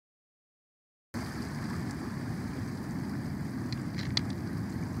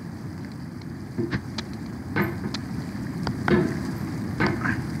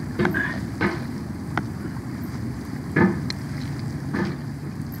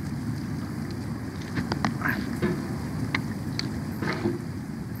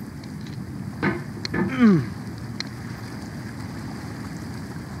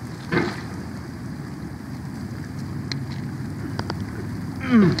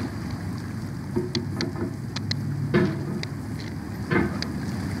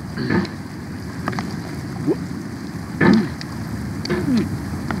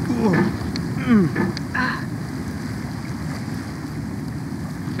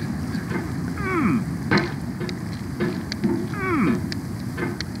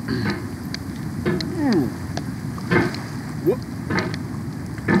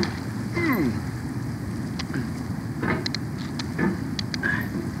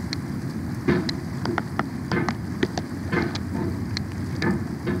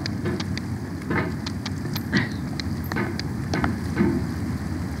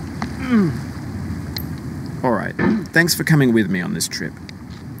Thanks for coming with me on this trip.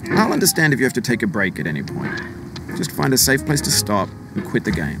 I'll understand if you have to take a break at any point. Just find a safe place to stop and quit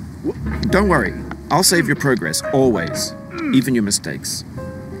the game. Don't worry, I'll save your progress, always, even your mistakes.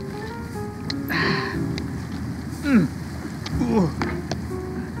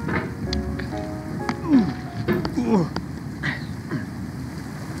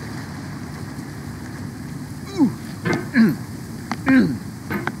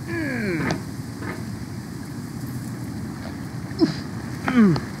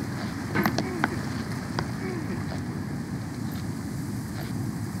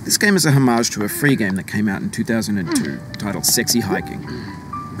 This game is a homage to a free game that came out in 2002, titled Sexy Hiking.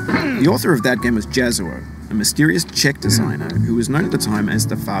 The author of that game was Jazuo, a mysterious Czech designer who was known at the time as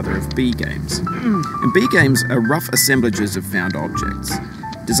the father of B games. And B games are rough assemblages of found objects.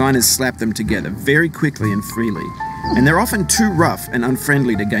 Designers slap them together very quickly and freely, and they're often too rough and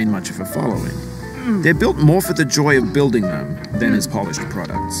unfriendly to gain much of a following. They're built more for the joy of building them than as polished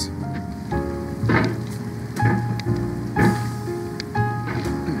products.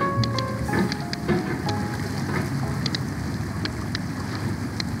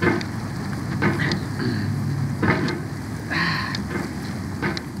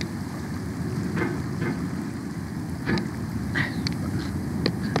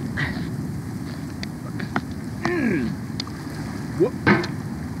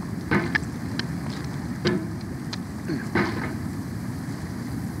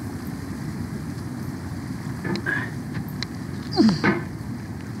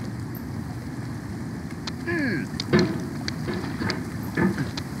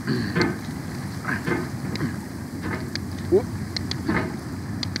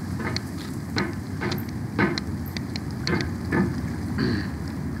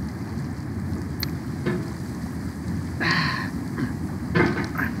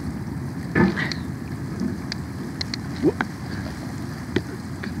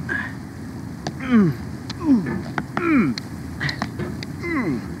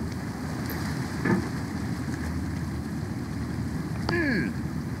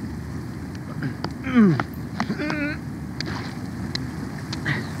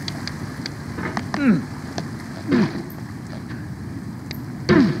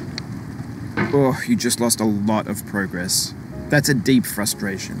 Oh, you just lost a lot of progress. That's a deep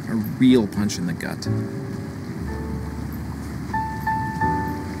frustration, a real punch in the gut.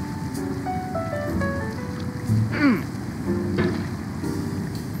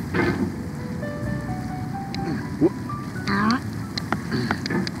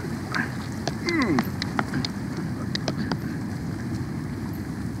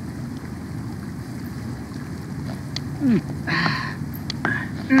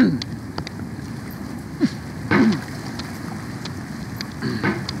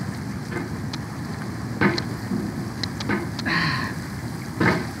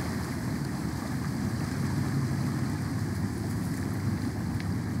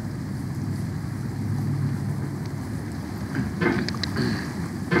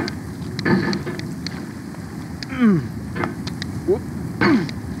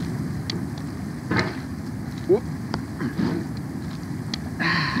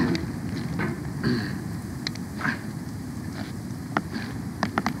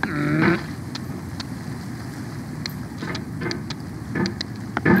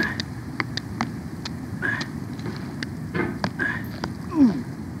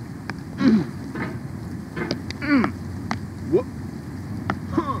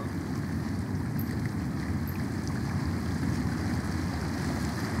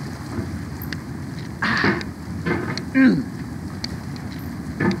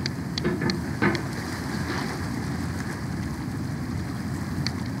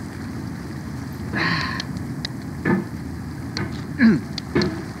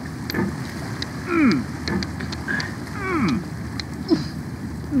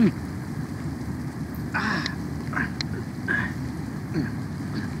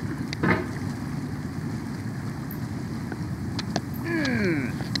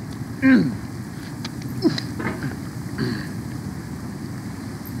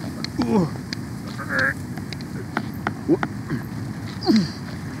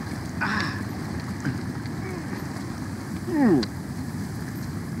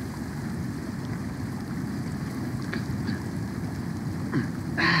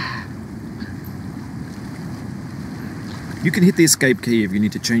 You can hit the escape key if you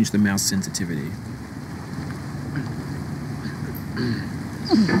need to change the mouse sensitivity.